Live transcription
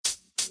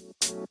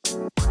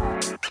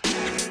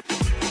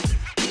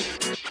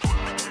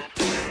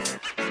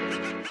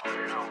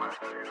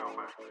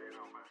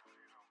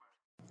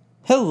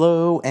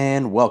Hello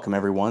and welcome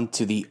everyone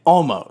to the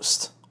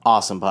Almost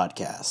Awesome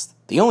Podcast,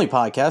 the only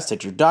podcast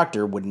that your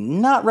doctor would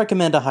not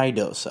recommend a high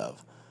dose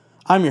of.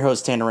 I'm your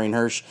host, Tanner Rain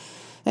Hirsch,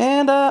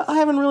 and I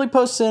haven't really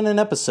posted an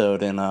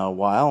episode in a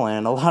while,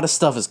 and a lot of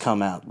stuff has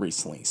come out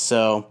recently,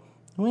 so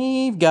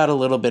we've got a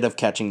little bit of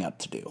catching up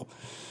to do.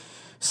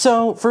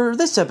 So, for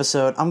this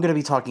episode, I'm going to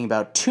be talking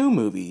about 2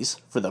 movies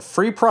for the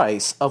free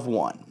price of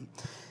 1.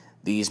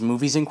 These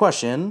movies in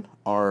question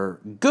are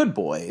Good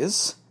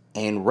Boys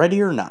and Ready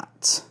or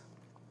Not.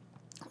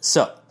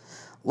 So,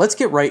 let's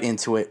get right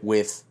into it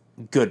with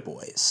Good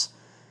Boys.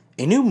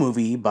 A new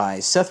movie by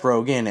Seth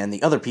Rogen and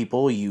the other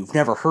people you've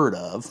never heard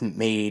of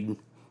made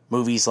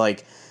movies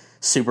like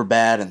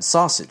Superbad and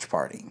Sausage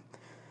Party.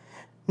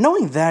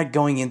 Knowing that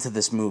going into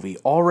this movie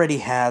already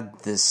had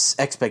this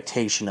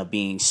expectation of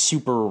being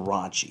super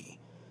raunchy.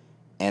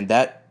 And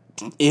that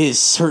is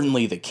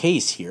certainly the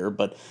case here,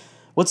 but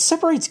what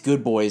separates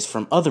Good Boys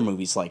from other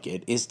movies like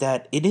it is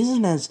that it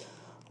isn't as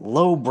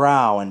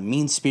lowbrow and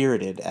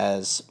mean-spirited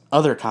as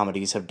other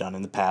comedies have done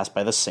in the past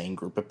by the same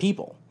group of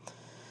people.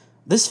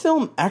 This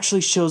film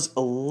actually shows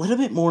a little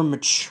bit more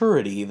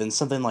maturity than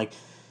something like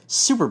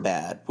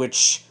Superbad,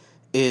 which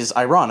is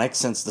ironic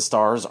since the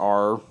stars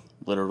are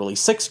literally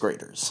 6th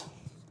graders.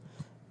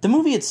 The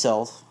movie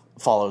itself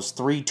follows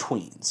 3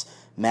 tweens,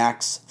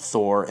 Max,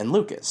 Thor, and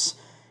Lucas.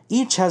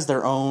 Each has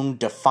their own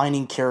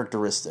defining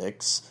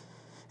characteristics,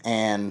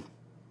 and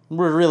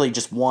we're really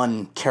just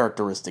one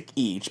characteristic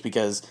each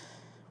because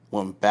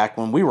back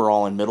when we were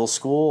all in middle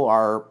school,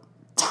 our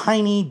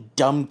tiny,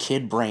 dumb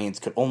kid brains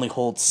could only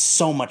hold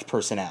so much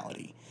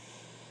personality.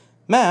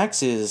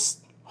 Max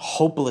is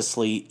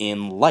hopelessly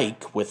in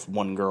like with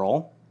one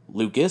girl.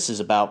 Lucas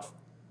is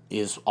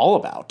all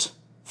about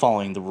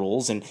following the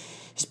rules, and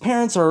his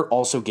parents are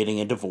also getting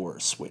a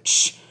divorce,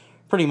 which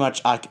pretty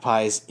much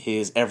occupies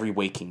his every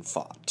waking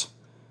thought.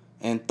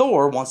 And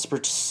Thor wants to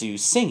pursue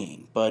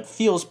singing, but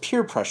feels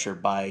peer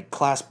pressured by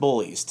class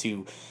bullies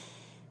to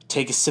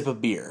take a sip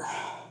of beer.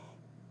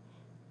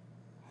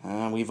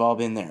 We've all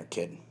been there,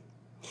 kid.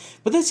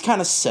 But this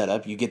kind of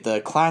setup, you get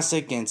the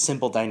classic and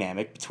simple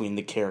dynamic between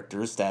the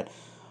characters that,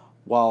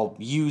 while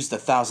used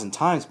 1,000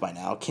 times by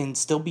now, can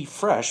still be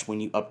fresh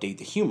when you update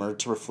the humor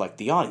to reflect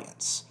the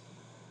audience.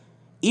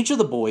 Each of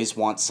the boys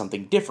wants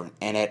something different,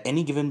 and at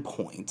any given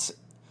point,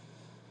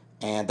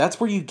 and that's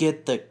where you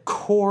get the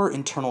core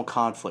internal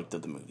conflict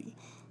of the movie.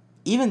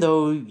 Even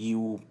though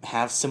you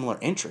have similar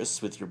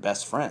interests with your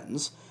best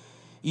friends,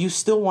 you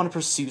still want to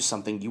pursue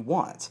something you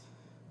want,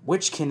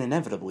 which can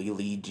inevitably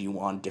lead you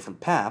on different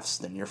paths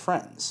than your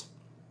friends.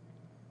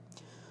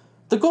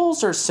 The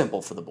goals are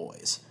simple for the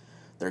boys.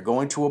 They're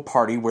going to a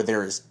party where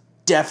there is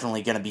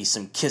definitely going to be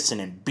some kissing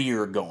and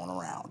beer going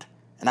around.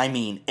 And I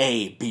mean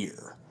a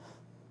beer.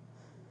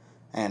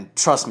 And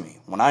trust me,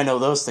 when I know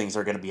those things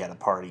are going to be at a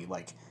party,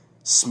 like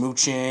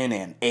smooching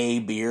and a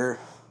beer,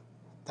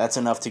 that's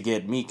enough to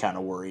get me kind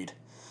of worried.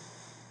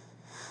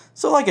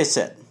 So like I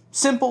said,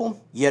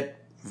 simple,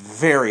 yet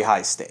very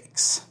high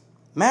stakes.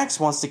 Max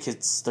wants to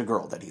kiss the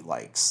girl that he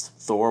likes.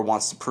 Thor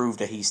wants to prove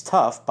that he's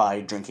tough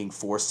by drinking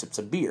 4 sips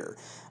of beer,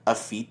 a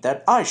feat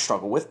that I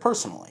struggle with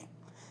personally.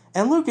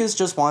 And Lucas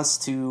just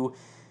wants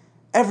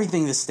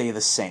everything to stay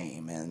the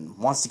same and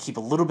wants to keep a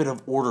little bit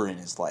of order in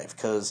his life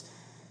because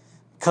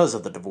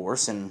of the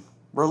divorce and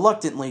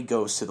reluctantly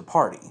goes to the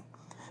party.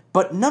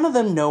 But none of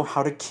them know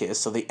how to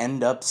kiss, so they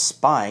end up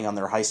spying on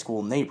their high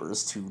school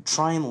neighbors to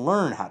try and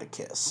learn how to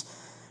kiss,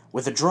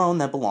 with a drone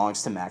that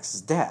belongs to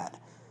Max's dad.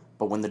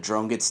 But when the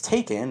drone gets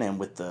taken, and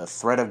with the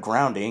threat of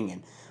grounding,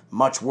 and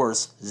much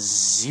worse,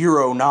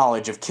 0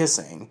 knowledge of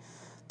kissing,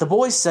 the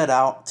boys set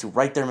out to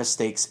right their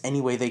mistakes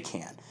any way they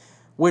can,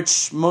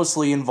 which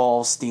mostly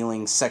involves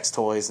stealing sex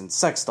toys and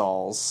sex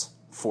dolls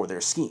for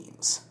their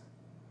schemes.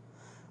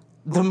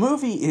 The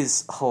movie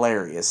is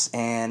hilarious,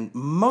 and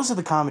most of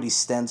the comedy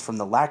stems from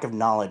the lack of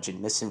knowledge and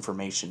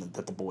misinformation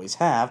that the boys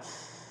have,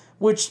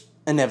 which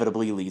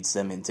inevitably leads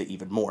them into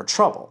even more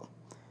trouble.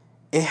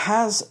 It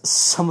has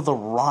some of the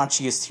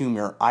raunchiest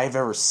humor I've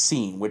ever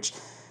seen, which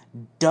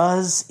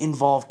does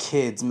involve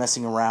kids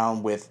messing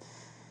around with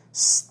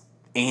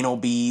anal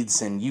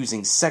beads and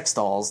using sex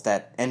dolls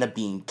that end up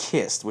being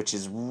kissed, which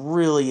is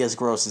really as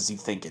gross as you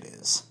think it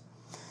is.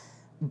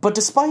 But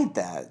despite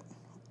that,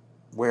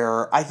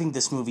 where I think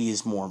this movie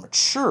is more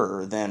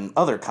mature than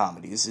other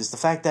comedies is the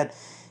fact that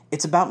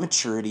it's about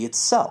maturity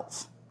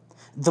itself.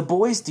 The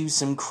boys do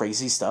some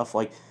crazy stuff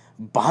like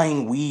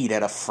buying weed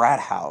at a frat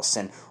house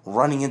and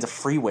running into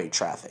freeway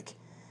traffic.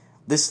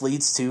 This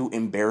leads to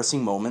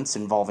embarrassing moments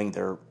involving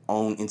their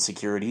own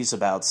insecurities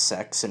about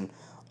sex and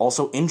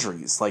also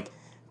injuries like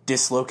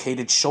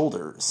dislocated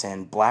shoulders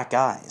and black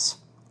eyes.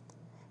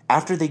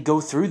 After they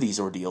go through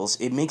these ordeals,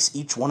 it makes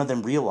each one of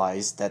them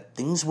realize that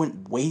things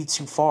went way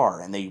too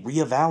far and they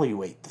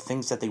reevaluate the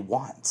things that they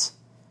want.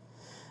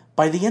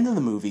 By the end of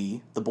the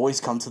movie, the boys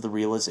come to the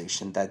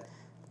realization that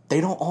they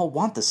don't all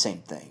want the same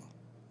thing.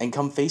 and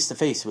come face to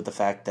face with the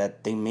fact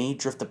that they may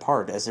drift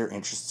apart as their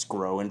interests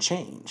grow and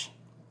change.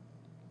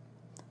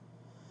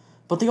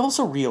 But they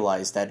also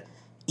realize that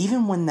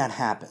even when that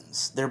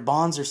happens, their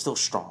bonds are still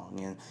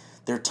strong and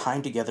their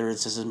time together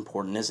is as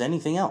important as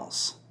anything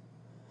else.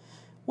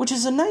 Which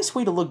is a nice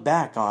way to look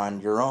back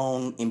on your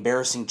own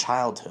embarrassing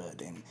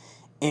childhood and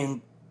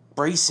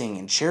embracing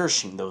and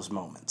cherishing those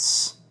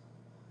moments,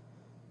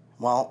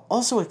 while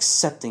also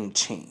accepting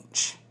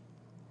change,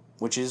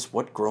 which is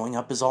what growing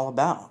up is all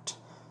about.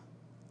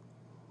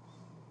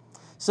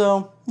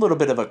 So, a little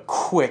bit of a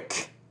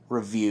quick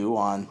review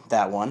on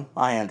that one,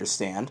 I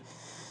understand.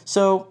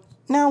 So,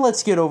 now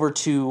let's get over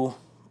to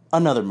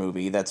another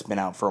movie that's been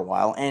out for a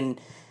while, and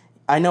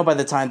I know by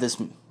the time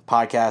this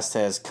podcast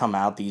has come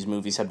out, these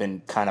movies have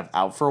been kind of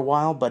out for a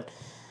while, but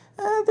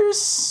there's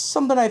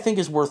something I think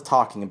is worth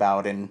talking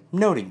about and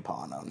noting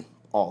upon on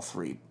all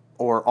three,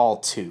 or all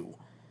two,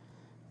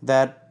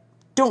 that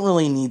don't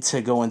really need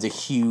to go into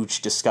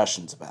huge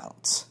discussions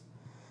about.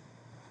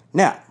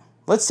 Now,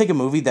 let's take a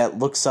movie that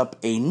looks up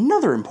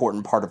another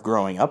important part of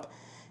growing up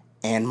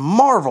and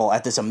marvel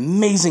at this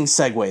amazing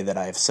segue that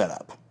I have set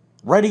up.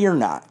 Ready or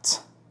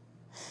Not.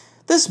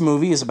 This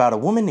movie is about a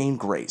woman named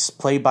Grace,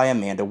 played by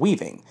Amanda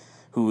Weaving,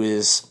 who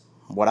is,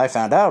 what I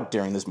found out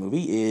during this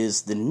movie,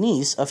 is the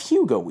niece of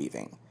Hugo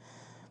Weaving.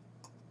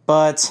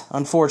 But,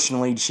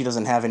 unfortunately, she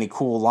doesn't have any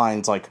cool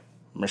lines like,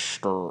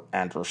 Mr.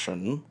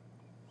 Anderson.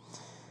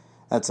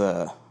 That's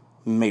a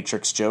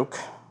Matrix joke.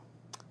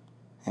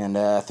 And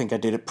I think I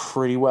did it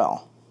pretty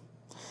well.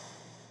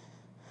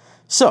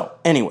 So,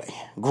 anyway,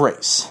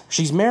 Grace.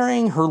 She's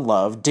marrying her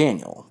love,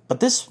 Daniel.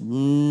 But this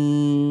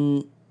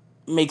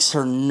makes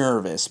her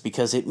nervous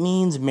because it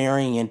means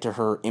marrying into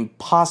her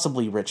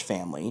impossibly rich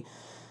family,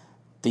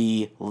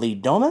 the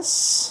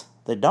Ladomas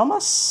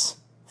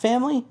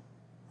family?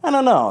 I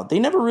don't know. They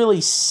never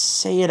really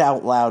say it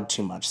out loud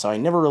too much, so I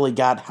never really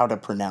got how to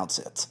pronounce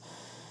it.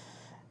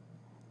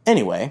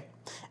 Anyway,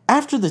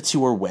 after the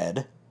two are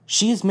wed,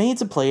 she is made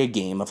to play a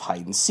game of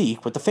hide and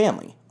seek with the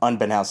family.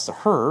 Unbeknownst to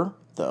her,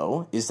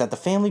 though, is that the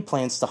family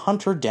plans to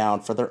hunt her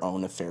down for their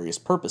own nefarious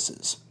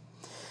purposes.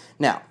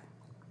 Now,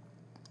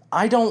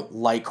 I don't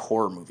like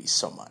horror movies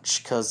so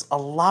much, because a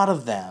lot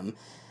of them,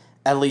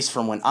 at least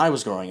from when I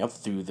was growing up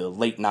through the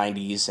late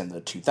 90s and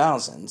the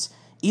 2000s,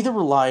 either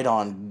relied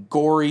on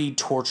gory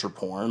torture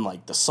porn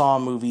like the Saw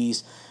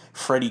movies,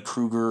 Freddy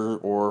Krueger,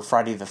 or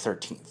Friday the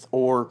 13th,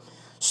 or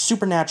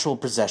supernatural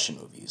possession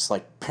movies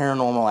like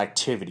Paranormal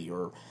Activity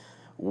or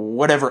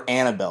whatever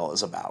Annabelle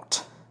is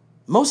about.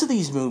 Most of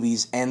these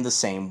movies end the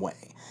same way.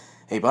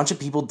 A bunch of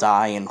people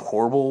die in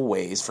horrible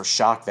ways for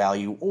shock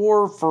value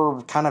or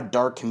for kind of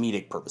dark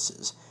comedic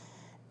purposes,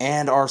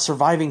 and our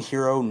surviving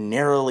hero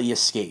narrowly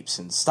escapes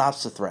and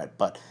stops the threat,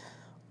 but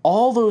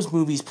all those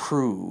movies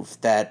prove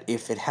that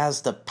if it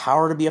has the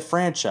power to be a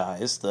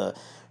franchise, the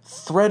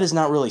threat is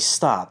not really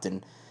stopped,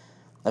 and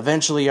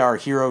eventually our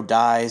hero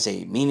dies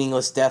a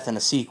meaningless death in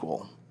a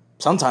sequel.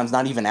 Sometimes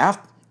not even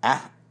after.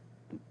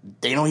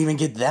 They don't even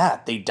get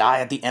that. They die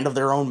at the end of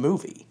their own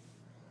movie.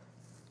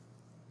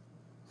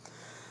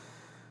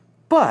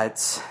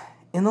 But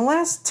in the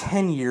last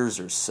 10 years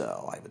or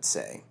so, I would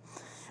say,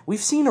 we've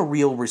seen a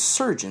real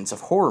resurgence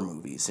of horror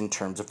movies in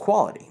terms of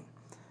quality.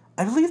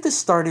 I believe this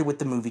started with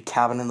the movie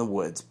Cabin in the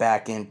Woods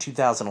back in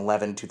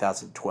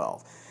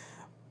 2011-2012,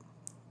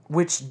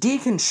 which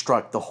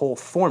deconstruct the whole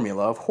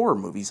formula of horror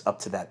movies up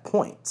to that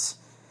point.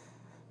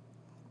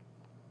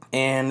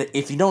 And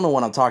if you don't know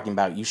what I'm talking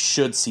about, you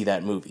should see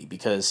that movie,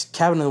 because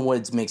Cabin in the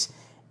Woods makes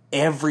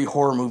every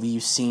horror movie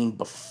you've seen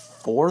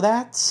before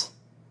that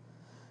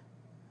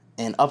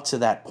and up to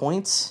that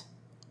point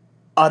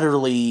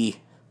utterly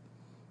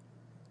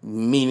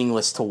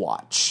meaningless to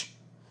watch.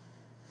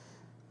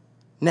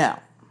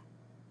 Now,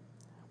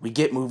 we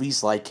get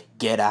movies like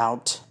Get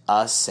Out,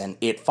 Us, and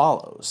It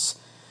Follows.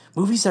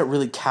 Movies that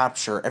really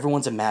capture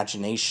everyone's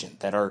imagination,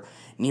 that are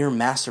near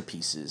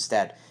masterpieces,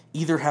 that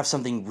either have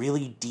something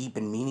really deep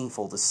and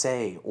meaningful to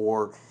say,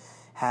 or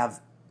have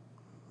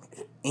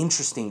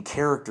interesting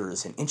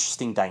characters and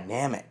interesting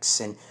dynamics.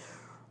 And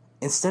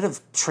instead of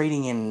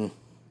trading in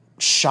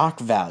shock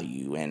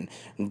value and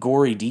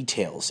gory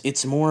details,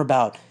 it's more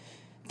about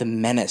the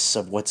menace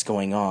of what's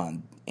going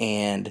on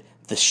and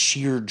the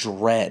sheer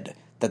dread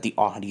that the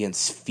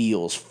audience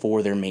feels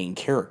for their main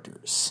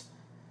characters,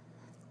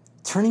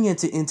 turning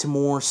it into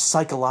more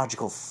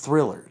psychological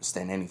thrillers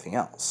than anything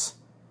else.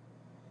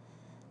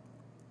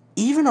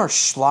 Even our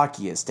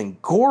schlockiest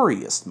and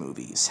goriest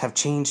movies have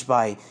changed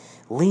by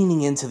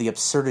leaning into the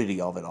absurdity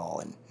of it all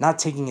and not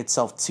taking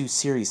itself too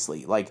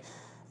seriously, like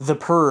The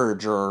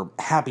Purge or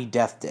Happy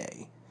Death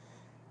Day.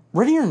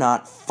 Ready or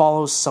Not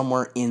follows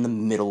somewhere in the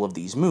middle of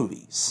these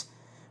movies,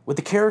 with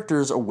the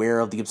characters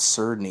aware of the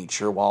absurd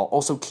nature while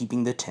also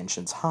keeping the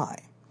tensions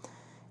high.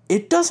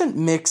 It doesn't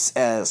mix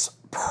as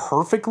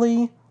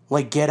perfectly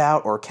like Get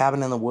Out or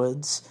Cabin in the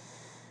Woods.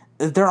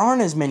 There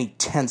aren't as many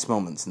tense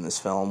moments in this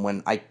film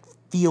when I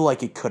feel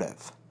like it could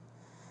have.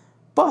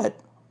 But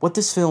what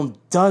this film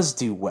does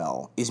do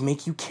well is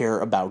make you care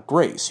about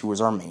Grace, who is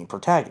our main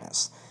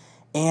protagonist.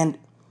 And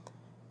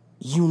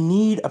You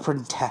need a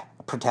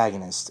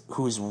protagonist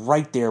who is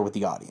right there with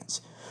the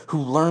audience, who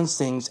learns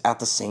things at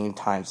the same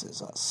times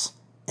as us,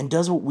 and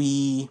does what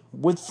we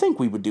would think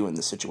we would do in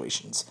the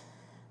situations.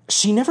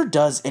 She never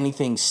does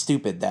anything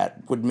stupid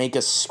that would make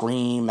us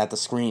scream at the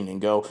screen and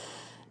go,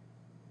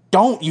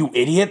 "Don't, you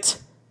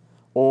idiot!"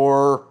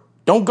 Or,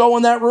 "Don't go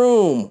in that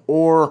room!"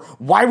 Or,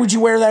 "Why would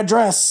you wear that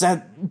dress?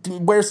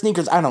 Wear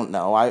sneakers?" I don't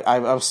know. I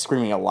was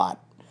screaming a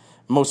lot,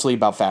 mostly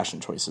about fashion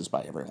choices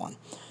by everyone.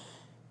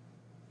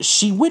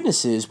 She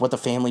witnesses what the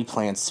family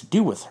plans to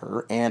do with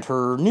her and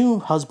her new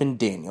husband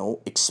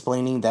Daniel,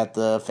 explaining that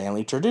the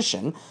family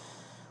tradition,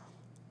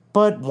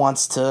 but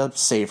wants to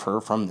save her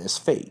from this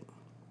fate.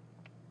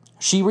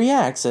 She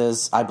reacts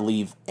as I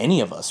believe any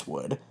of us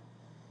would.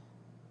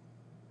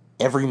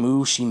 Every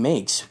move she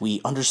makes, we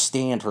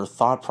understand her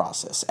thought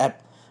process.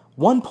 At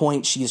one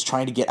point, she is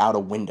trying to get out a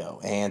window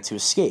and to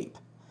escape,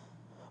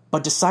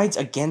 but decides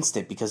against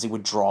it because it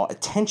would draw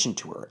attention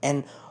to her.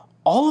 And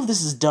all of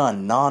this is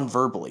done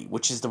non-verbally,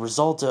 which is the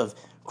result of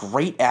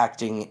great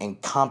acting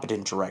and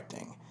competent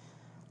directing.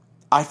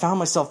 I found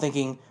myself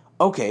thinking,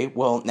 okay,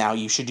 well, now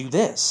you should do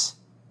this.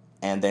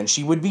 And then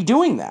she would be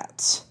doing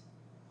that.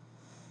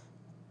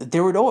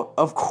 There would,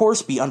 of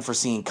course, be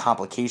unforeseen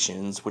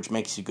complications, which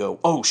makes you go,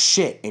 "Oh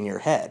shit," in your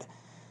head.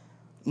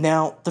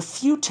 Now, the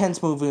few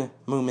tense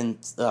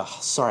moments...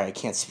 sorry, I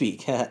can't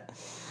speak.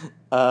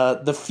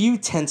 The few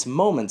tense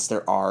moments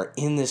there are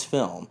in this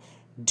film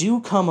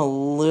do come a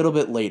little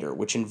bit later,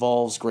 which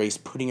involves Grace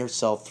putting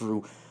herself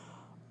through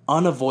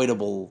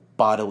unavoidable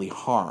bodily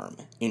harm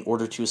in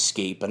order to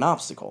escape an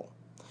obstacle.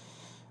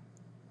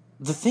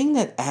 The thing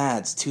that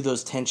adds to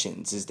those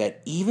tensions is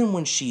that even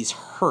when she's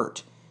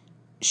hurt,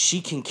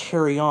 she can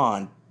carry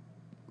on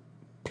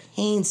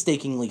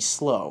painstakingly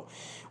slow,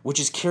 which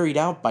is carried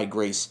out by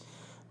Grace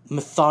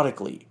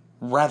methodically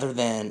rather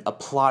than a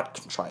plot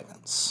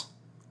contrivance.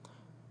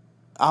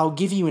 I'll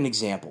give you an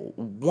example.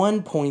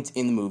 One point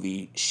in the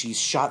movie, she's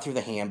shot through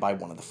the hand by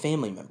one of the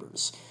family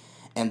members,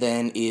 and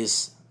then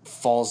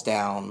falls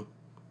down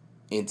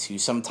into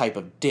some type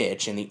of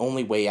ditch, and the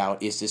only way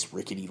out is this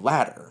rickety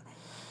ladder.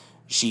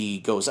 She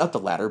goes up the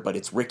ladder, but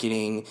it's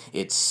ricketing,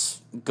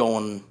 it's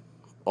going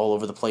all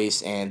over the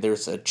place, and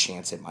there's a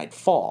chance it might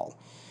fall.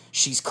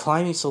 She's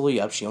climbing slowly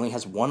up, she only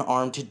has one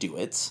arm to do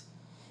it,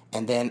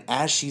 and then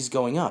as she's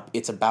going up,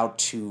 it's about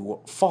to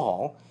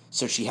fall,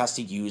 so she has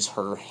to use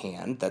her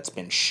hand that's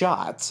been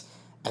shot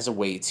as a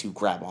way to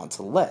grab onto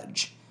the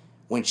ledge.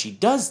 When she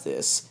does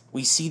this,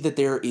 we see that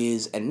there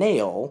is a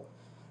nail,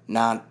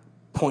 not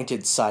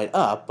pointed side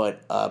up,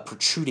 but a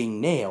protruding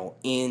nail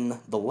in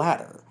the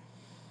ladder.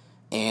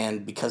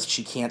 And because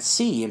she can't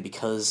see, and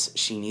because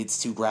she needs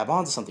to grab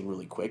onto something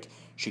really quick,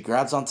 she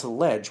grabs onto the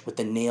ledge with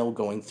the nail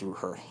going through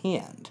her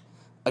hand.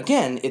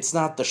 Again, it's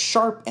not the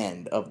sharp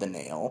end of the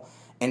nail,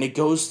 and it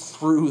goes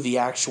through the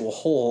actual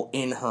hole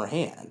in her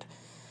hand.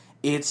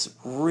 It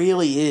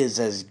really is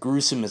as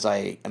gruesome as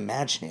I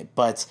imagine it,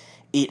 but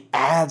it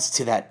adds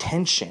to that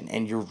tension,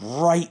 and you're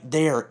right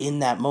there in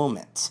that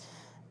moment.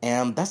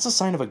 And that's a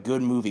sign of a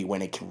good movie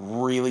when it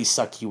can really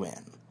suck you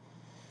in.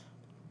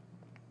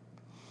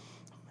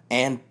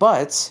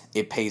 But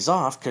it pays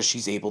off because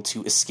she's able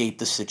to escape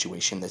the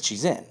situation that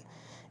she's in.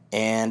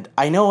 And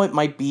I know it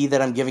might be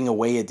that I'm giving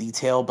away a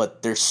detail,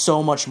 but there's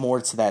so much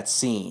more to that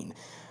scene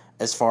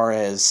as far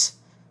as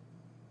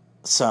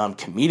some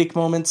comedic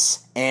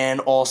moments and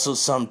also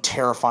some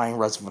terrifying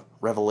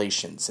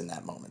revelations in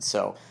that moment.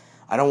 So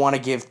I don't want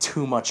to give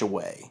too much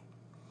away.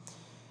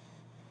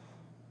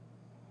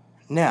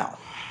 Now,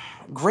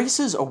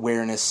 Grace's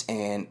awareness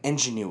and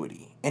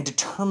ingenuity and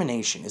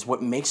determination is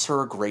what makes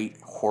her a great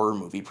horror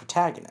movie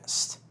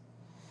protagonist.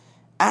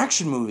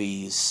 Action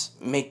movies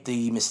make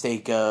the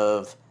mistake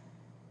of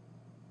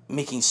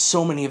making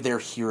so many of their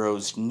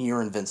heroes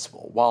near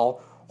invincible,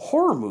 while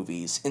horror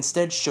movies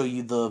instead show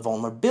you the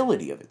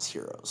vulnerability of its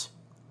heroes.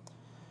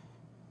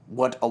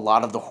 What a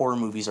lot of the horror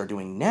movies are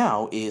doing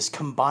now is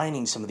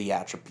combining some of the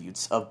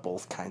attributes of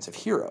both kinds of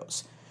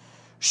heroes,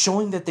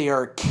 showing that they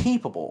are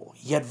capable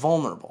yet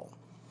vulnerable.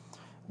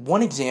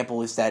 One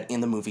example is that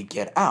in the movie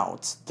Get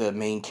Out, the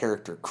main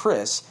character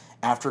Chris,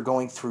 after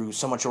going through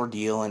so much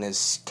ordeal and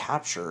is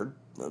captured,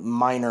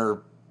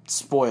 minor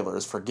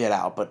spoilers for Get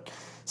Out, but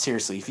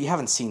seriously, if you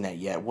haven't seen that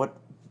yet, what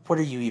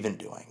are you even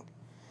doing?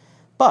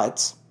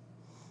 But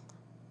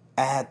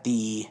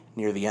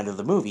near the end of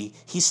the movie,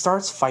 he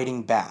starts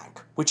fighting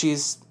back, which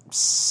is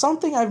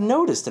something I've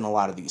noticed in a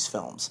lot of these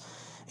films,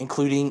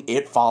 including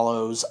It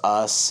Follows,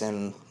 Us,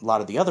 and a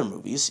lot of the other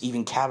movies,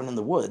 even Cabin in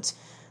the Woods.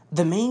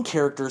 The main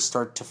characters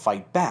start to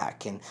fight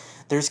back, and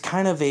there's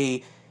kind of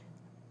a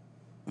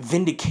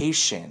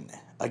vindication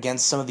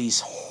against some of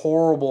these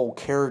horrible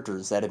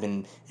characters that have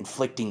been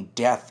inflicting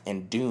death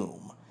and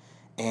doom.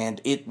 And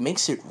it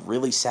makes it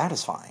really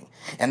satisfying.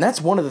 And that's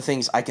one of the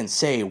things I can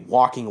say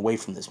walking away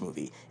from this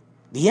movie.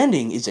 The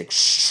ending is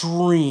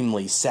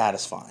extremely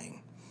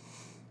satisfying.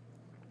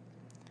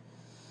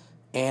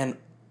 And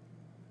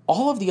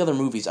all of the other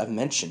movies I've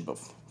mentioned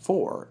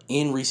before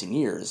in recent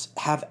years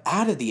have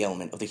added the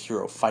element of the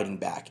hero fighting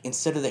back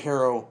instead of the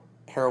hero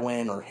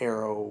heroine or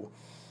hero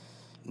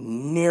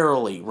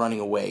narrowly running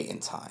away in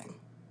time.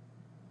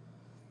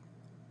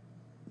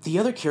 The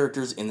other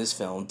characters in this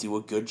film do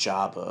a good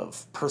job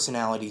of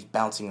personalities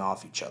bouncing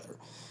off each other,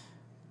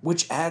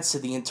 which adds to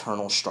the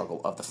internal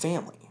struggle of the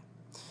family,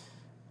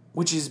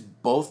 which is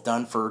both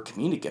done for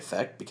comedic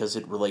effect because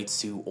it relates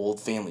to old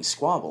family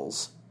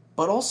squabbles,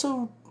 but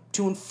also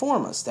to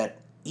inform us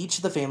that each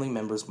of the family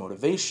members'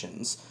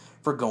 motivations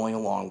for going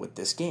along with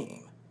this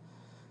game.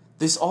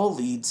 This all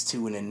leads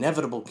to an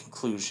inevitable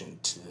conclusion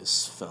to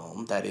this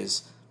film that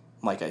is,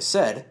 like I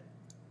said,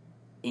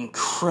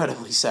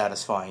 incredibly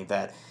satisfying,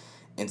 that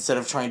instead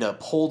of trying to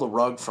pull the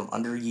rug from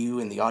under you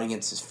and the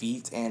audience's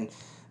feet, and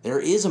there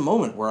is a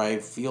moment where I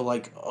feel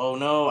like, oh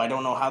no, I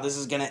don't know how this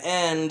is going to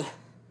end,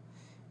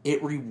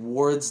 it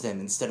rewards them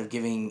instead of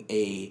giving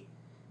a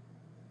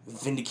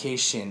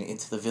vindication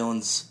into the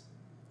villain's...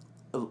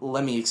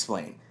 Let me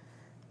explain.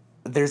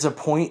 There's a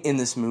point in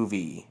this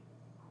movie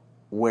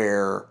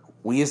where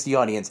we as the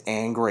audience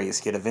and Grace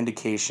get a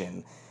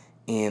vindication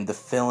in the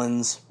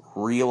villains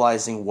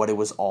realizing what it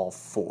was all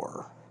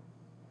for,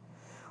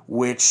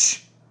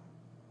 which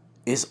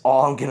is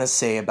all I'm going to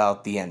say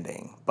about the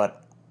ending.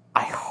 But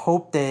I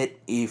hope that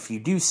if you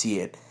do see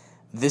it,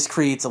 this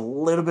creates a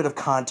little bit of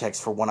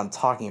context for what I'm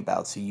talking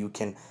about so you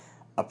can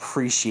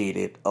appreciate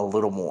it a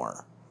little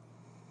more.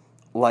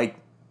 Like,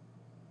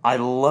 I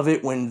love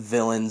it when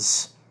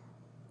villains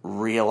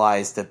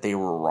realize that they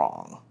were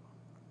wrong.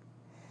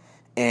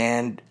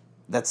 And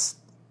that's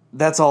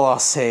all I'll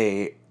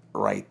say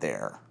right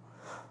there.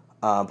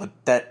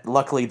 But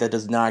luckily that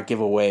does not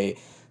give away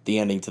the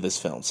ending to this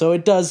film. So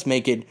it does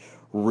make it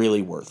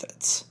really worth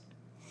it.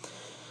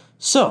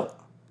 So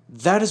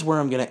that is where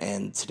I'm going to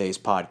end today's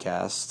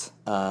podcast.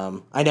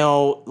 I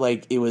know,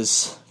 it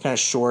was kind of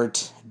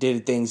short,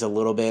 did things a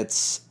little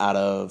bit out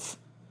of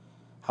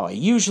how I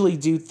usually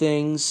do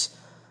things.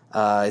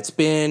 It's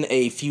been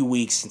a few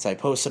weeks since I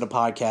posted a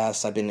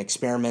podcast. I've been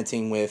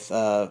experimenting with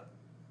a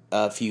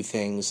few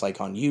things, like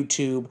on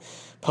YouTube,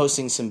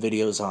 posting some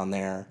videos on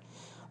there,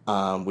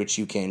 which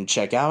you can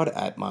check out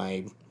at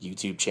my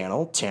YouTube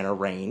channel, Tanner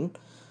Rain.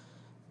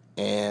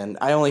 And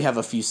I only have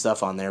a few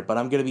stuff on there, but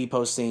I'm going to be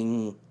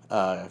posting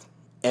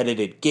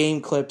edited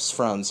game clips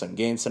from some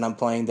games that I'm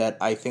playing that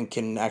I think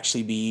can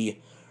actually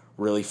be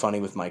really funny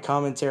with my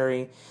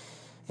commentary.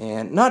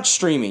 And not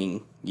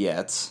streaming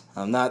yet.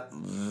 I'm not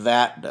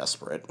that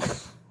desperate.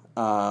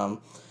 But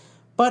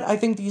I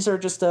think these are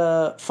just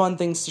fun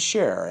things to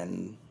share,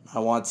 and I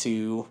want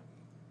to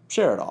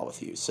share it all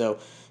with you. So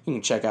you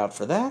can check out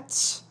for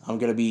that. I'm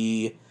going to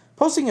be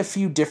posting a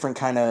few different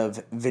kind of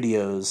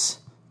videos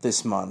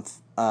this month.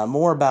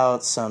 More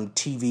about some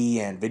TV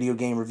and video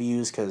game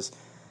reviews, because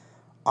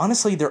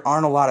honestly, there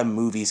aren't a lot of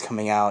movies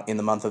coming out in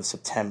the month of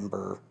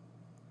September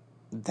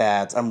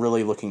that I'm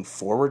really looking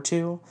forward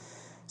to.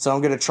 So I'm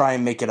going to try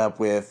and make it up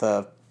with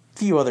a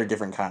few other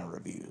different kind of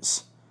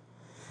reviews.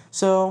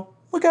 So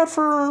look out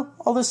for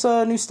all this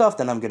new stuff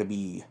that I'm going to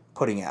be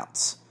putting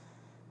out.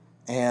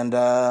 And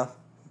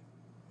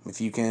if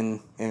you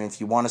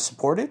want to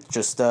support it,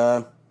 just you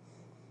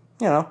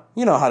know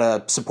how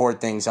to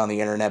support things on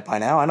the internet by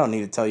now. I don't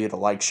need to tell you to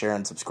like, share,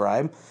 and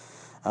subscribe.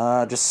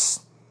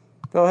 Just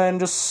go ahead and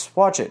just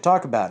watch it,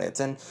 talk about it.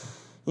 And,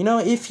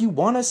 if you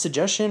want a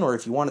suggestion or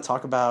if you want to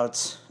talk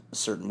about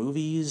certain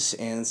movies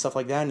and stuff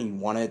like that and you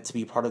want it to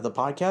be part of the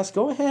podcast,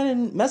 go ahead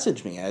and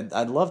message me.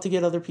 I'd love to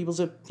get other people's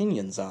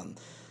opinions on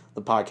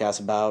the podcast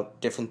about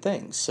different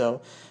things.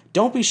 So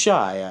don't be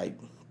shy. I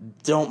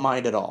don't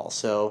mind at all.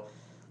 So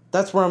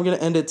that's where I'm going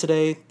to end it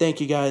today.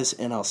 Thank you guys,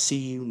 and I'll see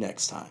you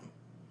next time.